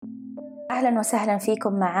أهلا وسهلا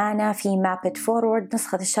فيكم معانا في مابت فورورد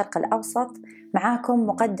نسخة الشرق الأوسط. معاكم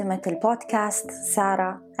مقدمة البودكاست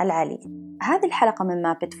سارة العلي. هذه الحلقة من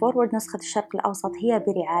مابت فورورد نسخة الشرق الأوسط هي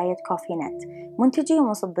برعاية كوفي نت، منتجي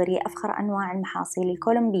ومصدري أفخر أنواع المحاصيل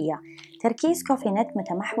الكولومبية. تركيز كوفي نت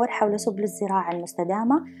متمحور حول سبل الزراعة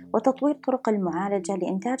المستدامة وتطوير طرق المعالجة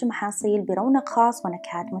لإنتاج محاصيل برونق خاص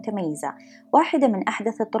ونكهات متميزة. واحدة من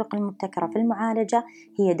أحدث الطرق المبتكرة في المعالجة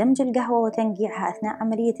هي دمج القهوة وتنقيعها أثناء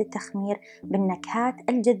عملية التخمير بالنكهات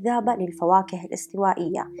الجذابة للفواكه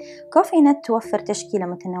الاستوائية. كوفي نت توفر تشكيلة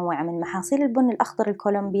متنوعة من محاصيل البن الأخضر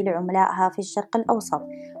الكولومبي لعملائها في الشرق الأوسط،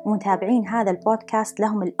 ومتابعين هذا البودكاست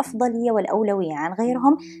لهم الأفضلية والأولوية عن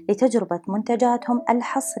غيرهم لتجربة منتجاتهم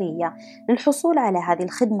الحصرية. للحصول على هذه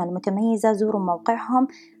الخدمة المتميزة زوروا موقعهم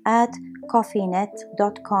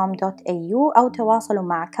 @coffeenet.com.au أو تواصلوا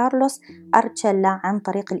مع كارلوس أرتشيلا عن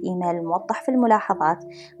طريق الإيميل الموضح في الملاحظات.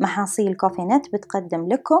 محاصيل كوفي نت بتقدم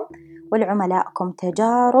لكم ولعملائكم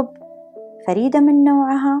تجارب فريدة من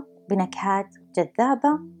نوعها بنكهات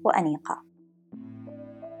جذابة وأنيقة.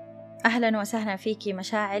 أهلا وسهلا فيكي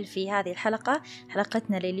مشاعل في هذه الحلقة،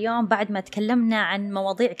 حلقتنا لليوم بعد ما تكلمنا عن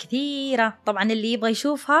مواضيع كثيرة. طبعا اللي يبغى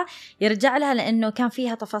يشوفها يرجع لها لأنه كان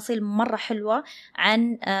فيها تفاصيل مرة حلوة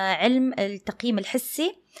عن علم التقييم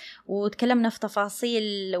الحسي، وتكلمنا في تفاصيل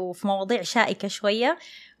وفي مواضيع شائكة شوية.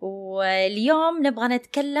 واليوم نبغى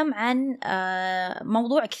نتكلم عن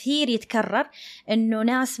موضوع كثير يتكرر، إنه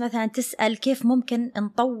ناس مثلا تسأل كيف ممكن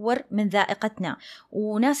نطور من ذائقتنا،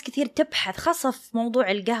 وناس كثير تبحث خاصة في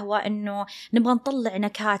موضوع القهوة إنه نبغى نطلع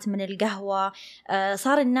نكهات من القهوة.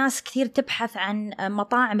 صار الناس كثير تبحث عن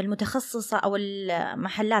مطاعم المتخصصة أو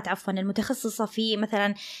المحلات المتخصصة في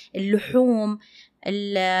مثلا اللحوم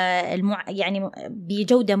يعني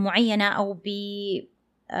بجودة معينة أو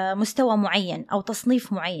بمستوى معين أو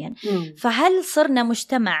تصنيف معين. فهل صرنا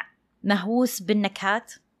مجتمع مهووس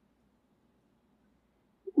بالنكهات؟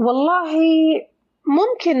 والله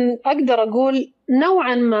ممكن أقدر أقول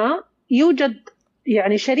نوعا ما يوجد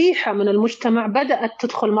يعني شريحة من المجتمع بدأت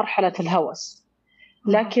تدخل مرحلة الهوس،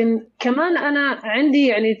 لكن كمان أنا عندي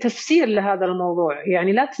يعني تفسير لهذا الموضوع.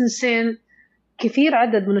 يعني لا تنسين كثير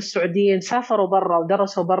عدد من السعوديين سافروا برا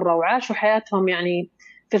ودرسوا برا وعاشوا حياتهم يعني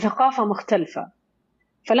في ثقافة مختلفة،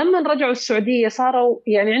 فلما رجعوا السعودية صاروا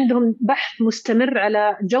يعني عندهم بحث مستمر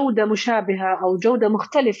على جودة مشابهة أو جودة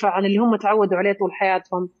مختلفة عن اللي هم تعودوا عليه طول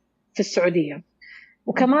حياتهم في السعودية.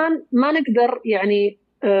 وكمان ما نقدر يعني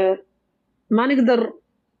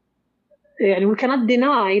we cannot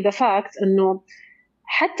deny the fact إنه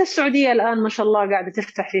حتى السعودية الآن ما شاء الله قاعدة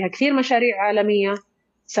تفتح فيها كثير مشاريع عالمية،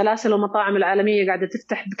 سلاسل ومطاعم العالمية قاعدة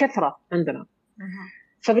تفتح بكثرة عندنا.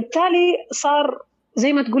 فبالتالي صار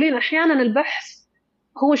زي ما تقولين أحيانا البحث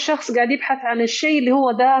هو الشخص قاعد يبحث عن الشيء اللي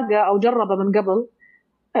هو ذاقه أو جربه من قبل،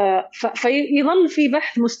 فيظل في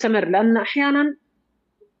بحث مستمر، لأن أحيانا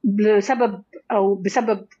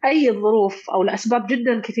بسبب أي ظروف أو لأسباب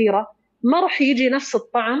جدا كثيرة ما راح يجي نفس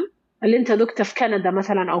الطعم اللي أنت ذقته في كندا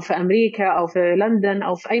مثلا أو في أمريكا أو في لندن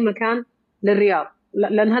أو في أي مكان للرياض،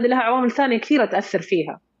 لأن هذه لها عوامل ثانية كثيرة تأثر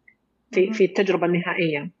فيها في التجربة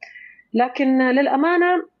النهائية. لكن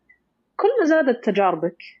للأمانة كل ما زادت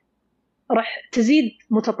تجاربك راح تزيد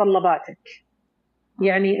متطلباتك.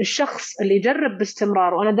 يعني الشخص اللي يجرب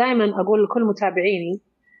باستمرار، وأنا دائما أقول لكل متابعيني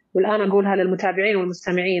والآن أقولها للمتابعين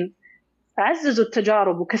والمستمعين، عززوا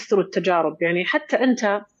التجارب وكثروا التجارب. يعني حتى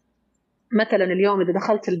أنت مثلا اليوم إذا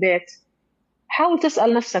دخلت البيت حاول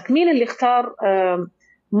تسأل نفسك مين اللي اختار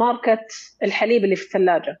ماركة الحليب اللي في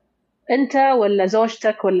الثلاجة، أنت ولا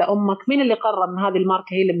زوجتك ولا أمك؟ مين اللي قرر أن هذه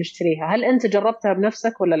الماركة هي اللي بنشتريها؟ هل أنت جربتها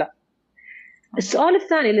بنفسك ولا لا؟ السؤال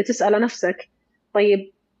الثاني اللي تسأله نفسك،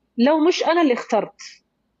 طيب لو مش أنا اللي اخترت،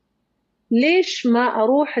 ليش ما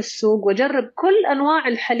أروح السوق وأجرب كل أنواع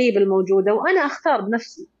الحليب الموجودة وأنا أختار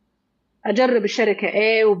بنفسي؟ أجرب الشركة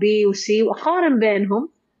A و B و C وأقارن بينهم،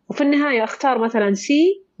 وفي النهاية أختار مثلا C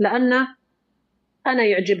لأن أنا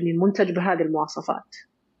يعجبني المنتج بهذه المواصفات.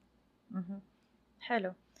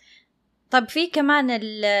 حلو. طب في كمان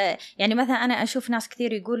يعني مثلا أنا أشوف ناس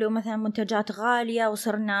كثير يقولوا مثلا منتجات غالية،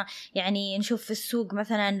 وصرنا يعني نشوف في السوق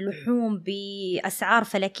مثلا لحوم بأسعار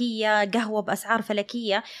فلكية، قهوة بأسعار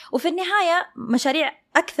فلكية، وفي النهاية مشاريع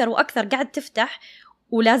أكثر وأكثر قاعد تفتح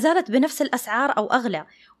ولا زالت بنفس الأسعار أو أغلى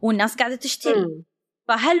والناس قاعدة تشتري.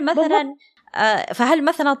 فهل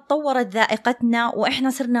مثلا تطورت ذائقتنا وإحنا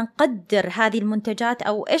صرنا نقدر هذه المنتجات،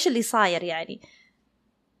 أو إيش اللي صاير يعني؟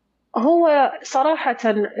 هو صراحة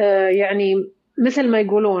يعني مثل ما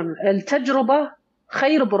يقولون التجربة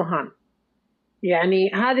خير برهان.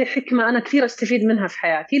 يعني هذه حكمة أنا كثير أستفيد منها في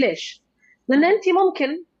حياتي. ليش؟ لأن أنت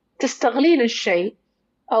ممكن تستغلين الشيء،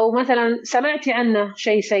 أو مثلا سمعتي عنه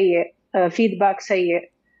شيء سيء، فيدباك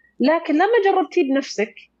سيء، لكن لما جربتيه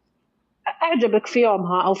بنفسك أعجبك في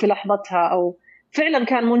يومها أو في لحظتها، أو فعلا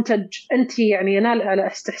كان منتج أنت يعني ينال على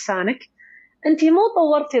استحسانك، أنت مو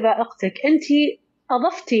طورتي ذائقتك، أنت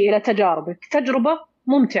أضفتي إلى تجاربك تجربة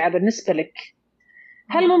ممتعة بالنسبة لك.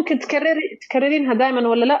 هل ممكن تكررينها دائما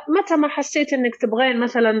ولا لا؟ متى ما حسيت أنك تبغين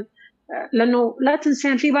مثلا، لأنه لا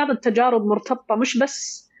تنسين في بعض التجارب مرتبطة مش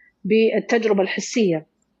بس بالتجربة الحسية،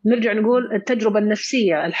 نرجع نقول التجربة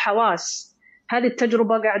النفسية، الحواس. هذه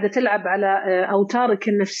التجربة قاعدة تلعب على أوتارك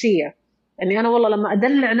النفسية. يعني أنا والله لما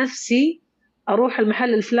أدلع نفسي أروح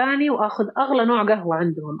المحل الفلاني وأخذ أغلى نوع قهوة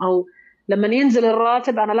عندهم، أو لما ينزل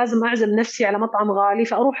الراتب أنا لازم أعزم نفسي على مطعم غالي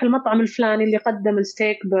فأروح المطعم الفلاني اللي قدم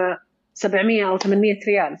الستيك ب700 أو 800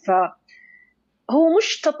 ريال. فهو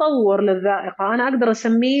مش تطور للذائقة، أنا أقدر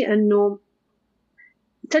أسميه أنه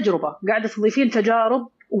تجربة، قاعدة تضيفين تجارب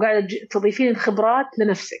وقاعدة تضيفين خبرات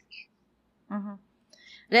لنفسك.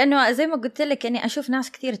 لأنه زي ما قلت لك أني أشوف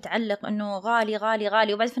ناس كثير تعلق أنه غالي غالي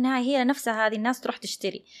غالي، وبعد في النهاية هي نفسها هذه الناس تروح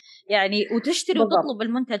تشتري يعني وتشتري بالضبط. وتطلب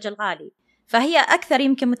المنتج الغالي، فهي أكثر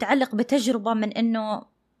يمكن متعلق بتجربة من أنه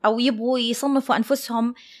أو يبغوا يصنفوا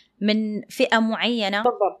أنفسهم من فئة معينة.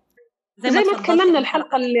 بالضبط. زي ما تكلمنا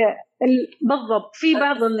الحلقة اللي بالضبط في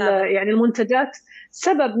بعض يعني المنتجات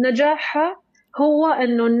سبب نجاحها هو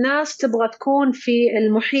أنه الناس تبغى تكون في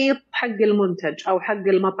المحيط حق المنتج أو حق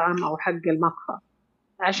المطعم أو حق المقهى،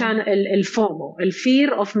 عشان الفومو،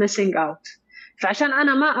 الفير اوف ميسينج اوت. فعشان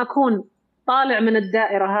أنا ما أكون طالع من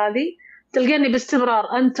الدائرة هذه، تلقيني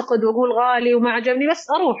باستمرار أنتقد وأقول غالي وما عجبني، بس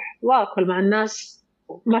أروح وأكل مع الناس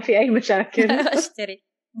ما في أي مشاكل. أشتري.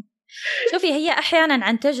 شوفي، هي أحيانا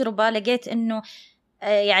عن تجربة لقيت أنه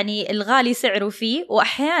يعني الغالي سعره فيه،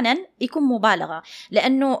 وأحيانا يكون مبالغة،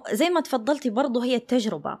 لأنه زي ما تفضلتي برضو هي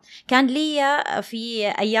التجربة. كان لي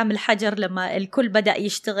في أيام الحجر لما الكل بدأ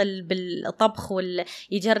يشتغل بالطبخ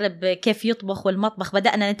ويجرب كيف يطبخ، والمطبخ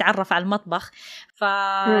بدأنا نتعرف على المطبخ،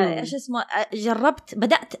 فإيش اسمه جربت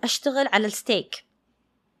بدأت أشتغل على الستيك.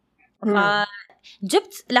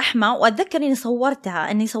 جبت لحمة، وأتذكر إني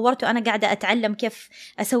صورتها، إني صورته أنا قاعدة أتعلم كيف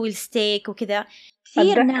أسوي الستيك وكذا.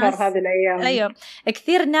 كثير ناس هذه الأيام، أيوة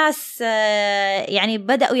كثير ناس يعني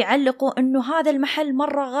بدأوا يعلقوا إنه هذا المحل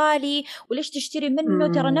مرة غالي وليش تشتري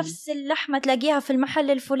منه، ترى نفس اللحمة تلاقيها في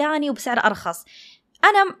المحل الفلاني وبسعر أرخص.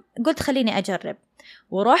 أنا قلت خليني أجرب،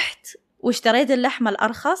 ورحت واشتريت اللحمة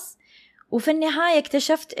الأرخص، وفي النهاية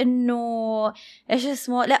اكتشفت إنه إيش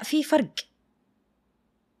اسمه لا، في فرق،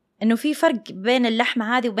 إنه في فرق بين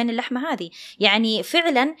اللحمة هذه وبين اللحمة هذه. يعني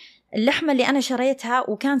فعلا اللحمة اللي أنا شريتها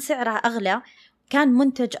وكان سعرها أغلى كان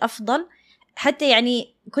منتج أفضل. حتى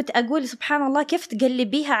يعني كنت أقول سبحان الله كيف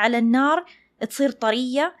تقلبيها على النار تصير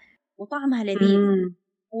طرية وطعمها لذيذ،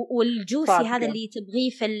 والجوسي هذا اللي تبغيه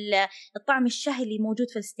في الطعم الشهي اللي موجود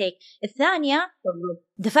في الستيك. الثانية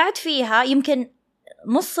دفعت فيها يمكن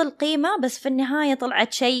نص القيمة، بس في النهاية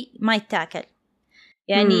طلعت شيء ما يتاكل.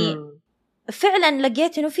 يعني فعلا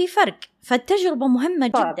لقيت إنه في فرق. فالتجربة مهمة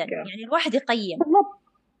جدا، يعني الواحد يقيم.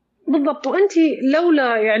 بالضبط. وأنت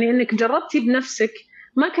لولا يعني أنك جربتي بنفسك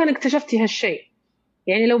ما كان اكتشفتي هالشيء.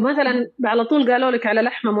 يعني لو مثلا على طول قالوا لك على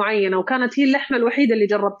لحمة معينة وكانت هي اللحمة الوحيدة اللي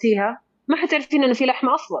جربتيها، ما حتعرفين أنه في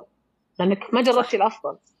لحمة أفضل، لأنك ما جربتي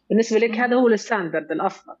الأفضل. بالنسبة لك هذا هو الستاندرد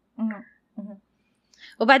الأفضل.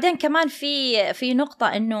 وبعدين كمان في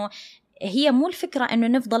نقطة إنه هي مو الفكرة إنه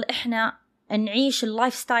نفضل إحنا نعيش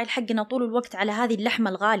اللايف ستايل حقنا طول الوقت على هذه اللحمة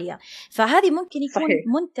الغالية. فهذه ممكن يكون صحيح.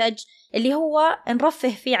 منتج اللي هو نرفه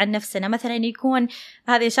فيه عن نفسنا، مثلا يكون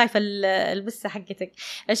هذه شايفة البسة حقتك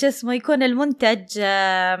ايش اسمه، يكون المنتج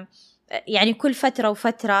يعني كل فترة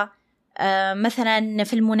وفترة، مثلا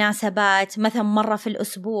في المناسبات، مثلا مرة في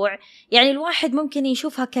الأسبوع. يعني الواحد ممكن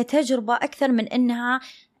يشوفها كتجربة أكثر من إنها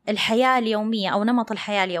الحياة اليومية أو نمط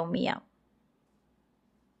الحياة اليومية.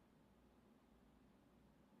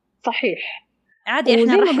 صحيح. عادي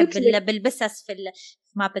احنا نرحب بالبسس في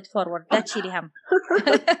مابت فورورد، لا تشيلي هم.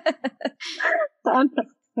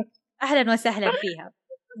 اهلا وسهلا فيها.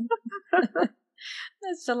 ما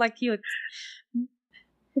شاء الله كيوت.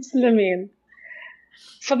 تسلمين.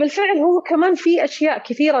 فبالفعل هو كمان في اشياء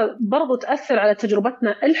كثيره برضو تاثر على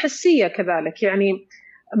تجربتنا الحسيه كذلك. يعني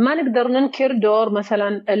ما نقدر ننكر دور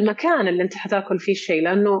مثلا المكان اللي انت حتاكل فيه الشيء،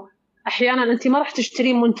 لانه احيانا انت ما راح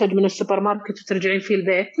تشترين منتج من السوبر ماركت وترجعين فيه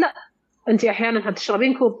البيت، لا، أنت أحياناً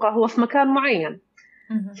هتشربين كوب قهوة في مكان معين.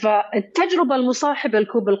 فالتجربة المصاحبة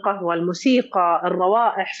لكوب القهوة، الموسيقى،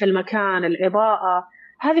 الروائح في المكان، الإضاءة،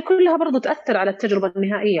 هذه كلها برضو تأثر على التجربة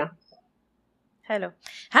النهائية. حلو،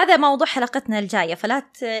 هذا موضوع حلقتنا الجاية، فلا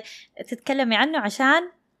تتكلمي عنه عشان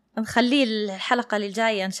نخليه الحلقة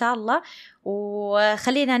الجاية إن شاء الله.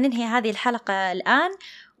 وخلينا ننهي هذه الحلقة الآن،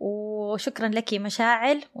 وشكرا لك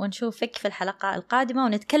مشاعل، ونشوفك في الحلقة القادمة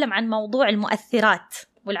ونتكلم عن موضوع المؤثرات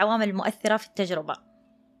والعوامل المؤثرة في التجربة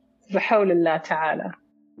بحول الله تعالى.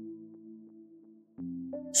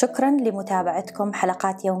 شكرا لمتابعتكم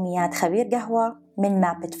حلقات يوميات خبير قهوة من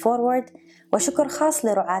مابت فورورد، وشكر خاص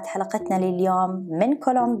لرعاة حلقتنا لليوم من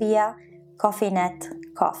كولومبيا كوفي نت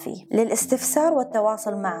كوفي. للاستفسار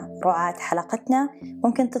والتواصل مع رعاة حلقتنا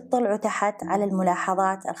ممكن تطلعوا تحت على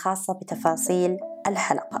الملاحظات الخاصة بتفاصيل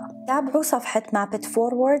الحلقة. تابعوا صفحة مابت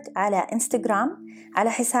فورورد على انستغرام على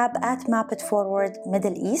حساب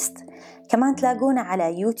 @mapitforwardmiddleeast. كمان تلاقونا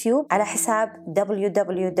على يوتيوب على حساب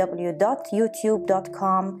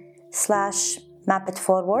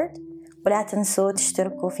www.youtube.com/mapitforward، ولا تنسوا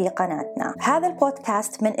تشتركوا في قناتنا. هذا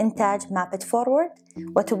البودكاست من إنتاج مابت فورورد،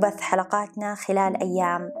 وتبث حلقاتنا خلال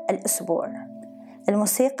أيام الأسبوع.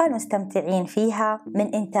 الموسيقى المستمتعين فيها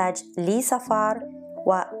من إنتاج لي صفار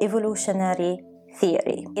وإيفولوشنري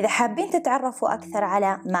ثيوري. إذا حابين تتعرفوا أكثر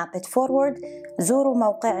على مابت فورورد زوروا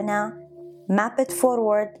موقعنا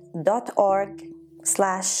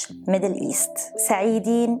mapitforward.org/middleeast.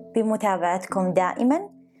 سعيدين بمتابعتكم دائما،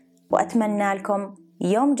 وأتمنى لكم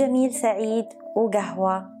يوم جميل سعيد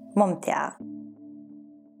وقهوة ممتعة.